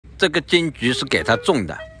这个金桔是给他种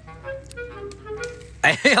的。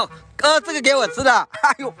哎呦，这个给我吃的，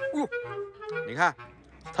哎呦，你看，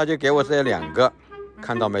他就给我这2个，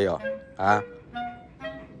看到没有啊？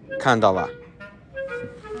看到吧？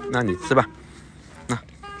那你吃吧，那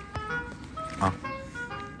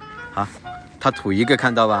好，他吐1个，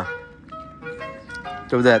看到吧？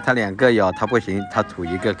对不对？他2个有，他不行，他吐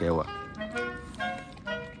1个给我。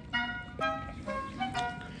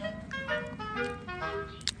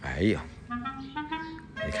哎呦，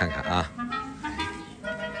你看看啊！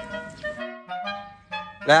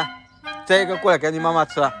来，这个过来给你妈妈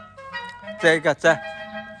吃，这个再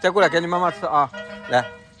过来给你妈妈吃啊！来，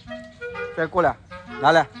再过来，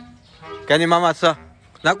拿来，给你妈妈吃，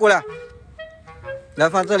拿过来，来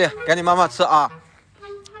放这里给你妈妈吃啊！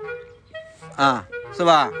是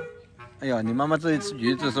吧？哎呦，你妈妈这里吃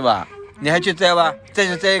橘子是吧？你还去摘吧？再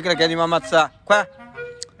去摘一个给你妈妈吃，快！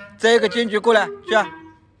摘一个金桔过来，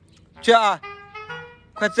去啊！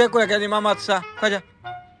快摘过来给你妈妈吃，快去！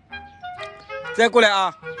摘过来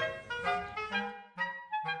啊！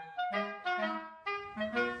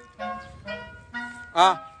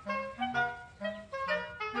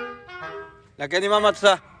来给你妈妈吃，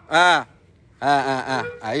哎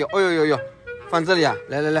呦，放这里啊！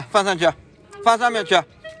来，放上去，放上面去，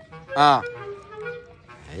哎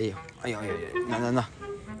呦，那，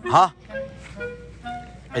好，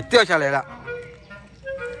哎，掉下来了，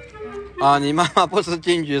你妈妈不吃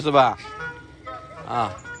金桔是吧？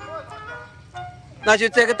那就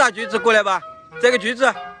摘个大橘子过来吧，摘个橘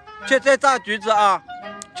子，去摘大橘子啊，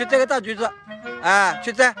去摘个大橘子，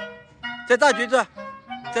去摘大橘子，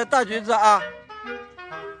摘大橘子啊。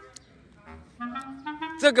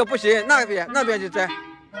这个不行，那边去摘，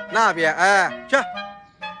那边去，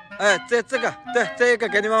摘这个，对，摘一个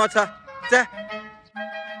给你妈妈吃，摘，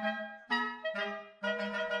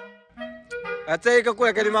摘一个过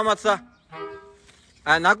来给你妈妈吃，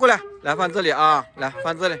拿过来，来放这里啊，来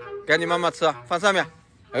放这里给你妈妈吃，放上面，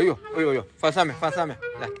哎呦，放上面，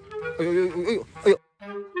来，哎呦，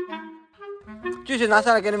继续拿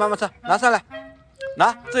上来给你妈妈吃，拿上来，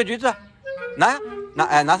拿这个橘子，拿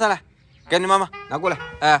上来。给你妈妈拿过来，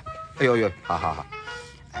哎呦，好，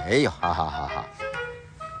哎呦，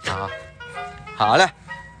好嘞，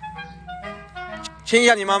亲一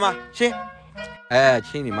下你妈妈，亲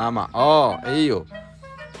你妈妈，哎呦，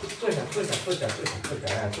坐下，趴下，来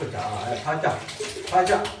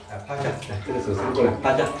这个手伸过来，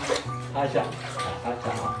趴下，哎呀，趴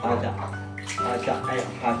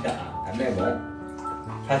下啊，卖萌，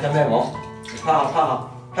趴下卖萌，趴好，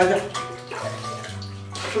趴下。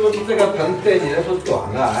是不是这个盆对你来说短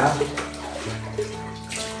了啊？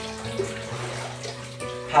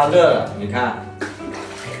怕热了，你看，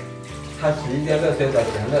他洗一点热水澡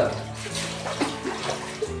嫌热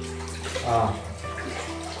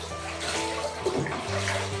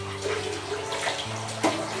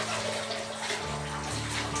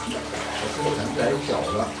这个盆子还小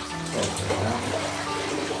了，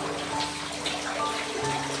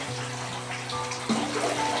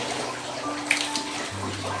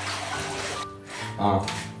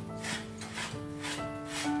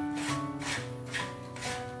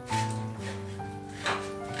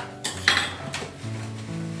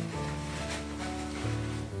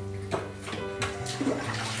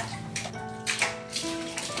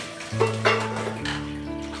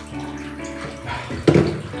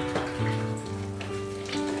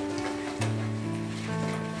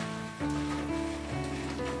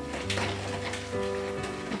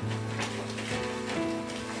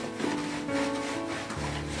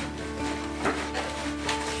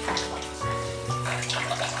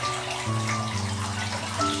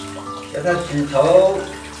给他洗头。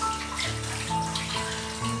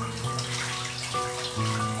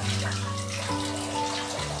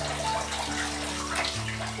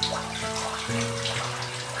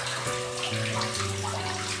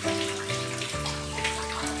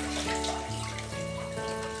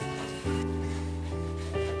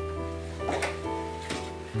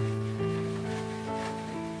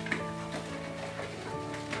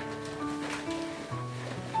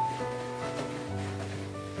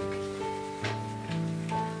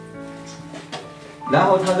然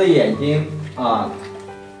后他的眼睛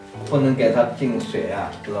不能给他进水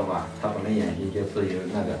知道吧？他本来眼睛就是有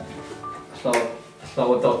那个稍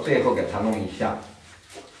微到最后给他弄一下，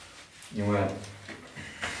因为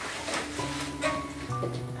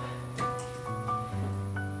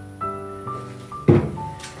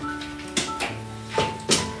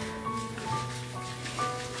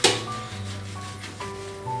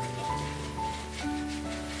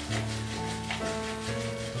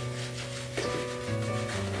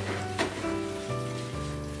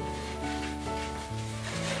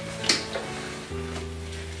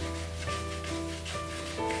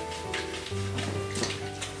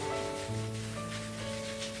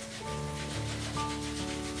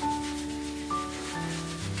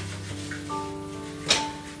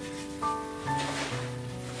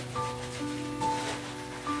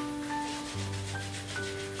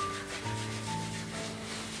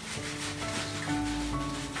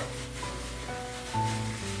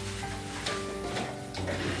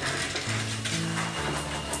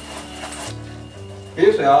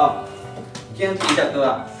别水啊，坚持一下哥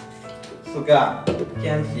啊，四哥啊，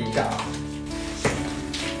坚持一下啊。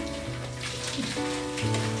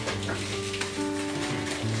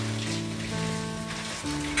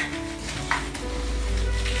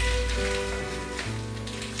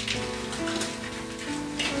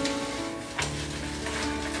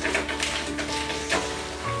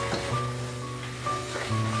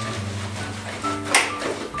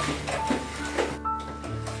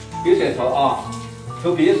鼻水头啊，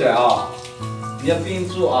抽鼻水啊，你要冰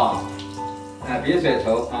住啊，哎，鼻水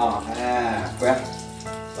头啊，哎，乖，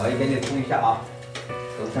老姨给你冲一下啊，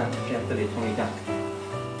头上先这里冲一下，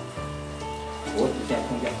脖子先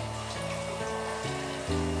冲掉，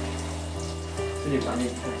这里把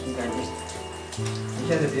你冲干净。你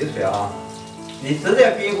现在鼻水啊，你实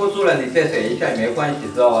在憋不住了，你再水一下也没关系，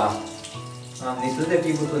知道吧？啊，你实在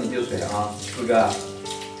憋不住你就水啊，四哥。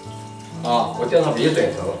啊，我叫他鼻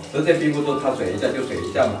水头，实在逼不住他水一下就水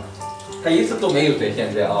一下嘛。他一次都没有水，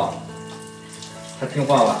现在啊，他听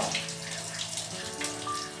话吧？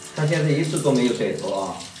他现在一次都没有水头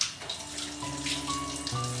啊，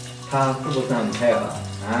他是不是很配合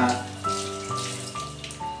啊？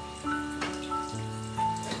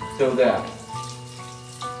对不对？啊，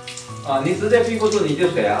你实在逼不住你就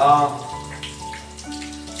水啊。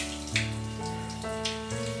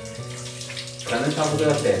可能差不多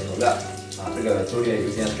要水头了啊，这个周边有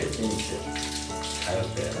点水进去，还要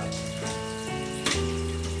水了。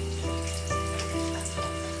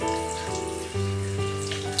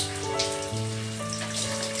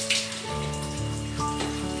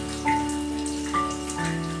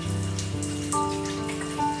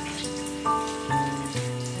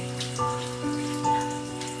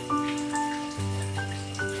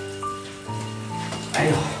哎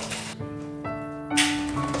呀！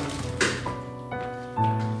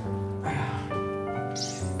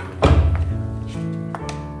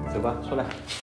走吧，出来。